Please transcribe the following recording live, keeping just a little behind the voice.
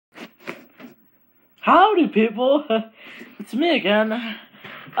Howdy, people! It's me again. I'd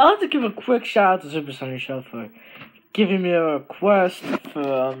like to give a quick shout out to Super Sunny Show for giving me a request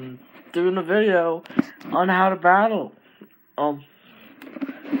for doing a video on how to battle.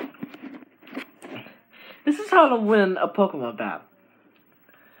 This is how to win a Pokemon battle.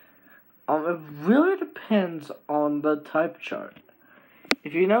 It really depends on the type chart.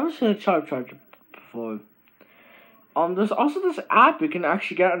 If you've never seen a type chart before, there's also this app you can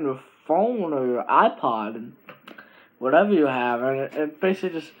actually get on your phone or your iPod and whatever you have, and it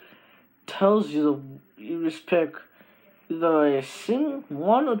basically just tells you you just pick either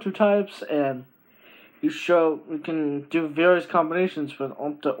one or two types, and you can do various combinations for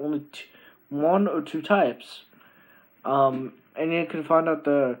only one or two types, and you can find out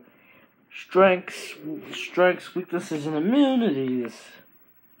the strengths, weaknesses, and immunities.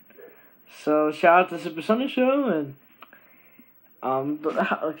 So shout out to Super Sunny Show and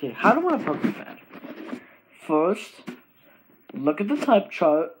okay, how to win a Pokemon battle? First, look at the type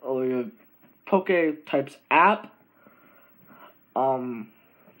chart or your Poketypes app. 2,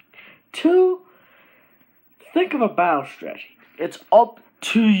 think of a battle strategy. It's up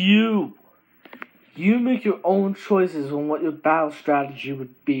to you. You make your own choices on what your battle strategy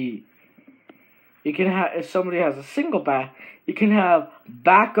would be. You can have, if somebody has a single bat, you can have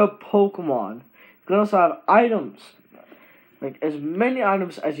backup Pokemon. You can also have items. Like as many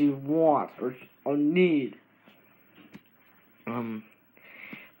items as you want or need.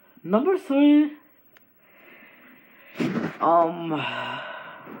 Number 3.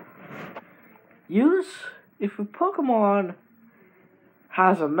 If your Pokemon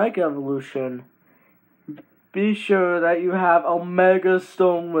has a Mega Evolution, be sure that you have a Mega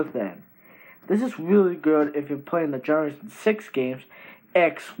Stone within. This is really good if you're playing the Generation 6 games,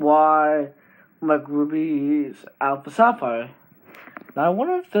 X, Y, like Ruby's Alpha Sapphire. Now I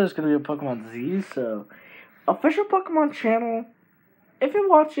wonder if there's gonna be a Pokemon Z. So, official Pokemon channel. If you're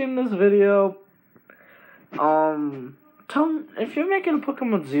watching this video, if you're making a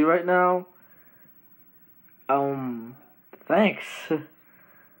Pokemon Z right now, thanks.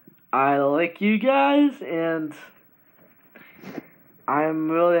 I like you guys, and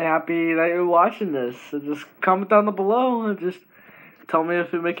I'm really happy that you're watching this. So just comment down below and just tell me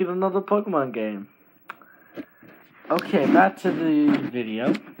if you're making another Pokemon game. Okay, back to the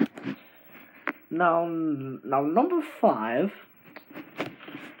video. Now number 5.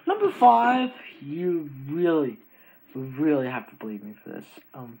 Number 5, you really have to believe me for this.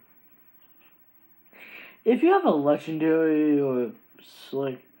 If you have a legendary or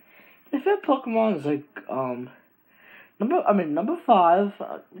like, if your Pokemon is like number 5,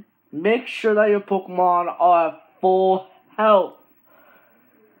 make sure that your Pokemon are at full health.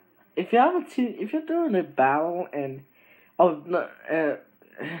 If you're doing a battle and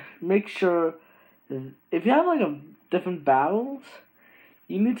make sure if you have like different battles,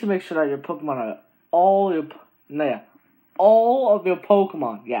 you need to make sure that your Pokemon are all of your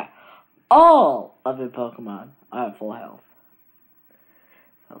Pokemon are at full health.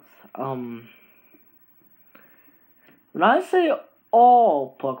 When I say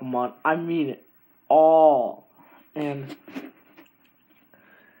all Pokemon, I mean it all. And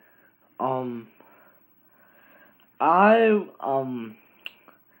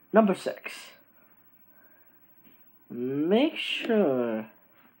number 6. Make sure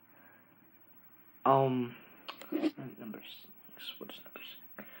number 6. What is number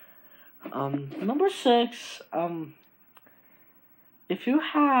 6? Number 6. If you're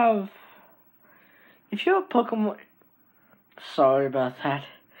a Pokemon, sorry about that.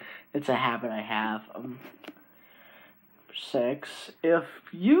 It's a habit I have. 6. If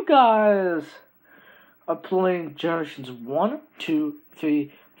you guys are playing Generations 1, 2,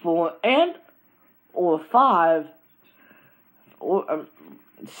 3, 4, or 5, or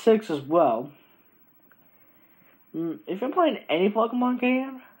 6 as well. If you're playing any Pokemon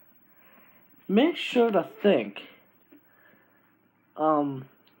game, make sure to think.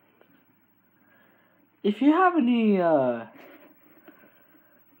 If you have any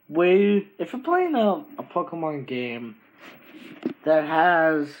if you're playing a Pokemon game that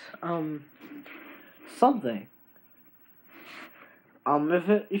has something,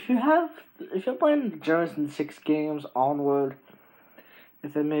 if you're playing Generation 6 games onward,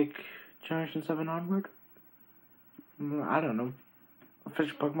 if they make Generation 7 onward, I don't know,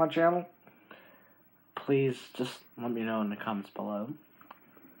 official Pokemon channel, please just let me know in the comments below.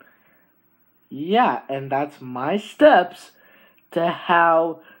 Yeah, and that's my steps to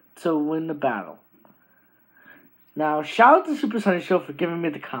how to win the battle. Now, shout out to Super Sunny Show for giving me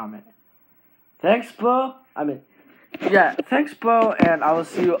the comment. Thanks, bro. Yeah, thanks, bro, and I will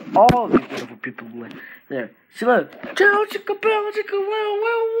see you all these beautiful people there. See you later. Ciao, chicka, bell, chicka, wow,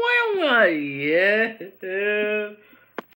 wow, wow, wow, yeah.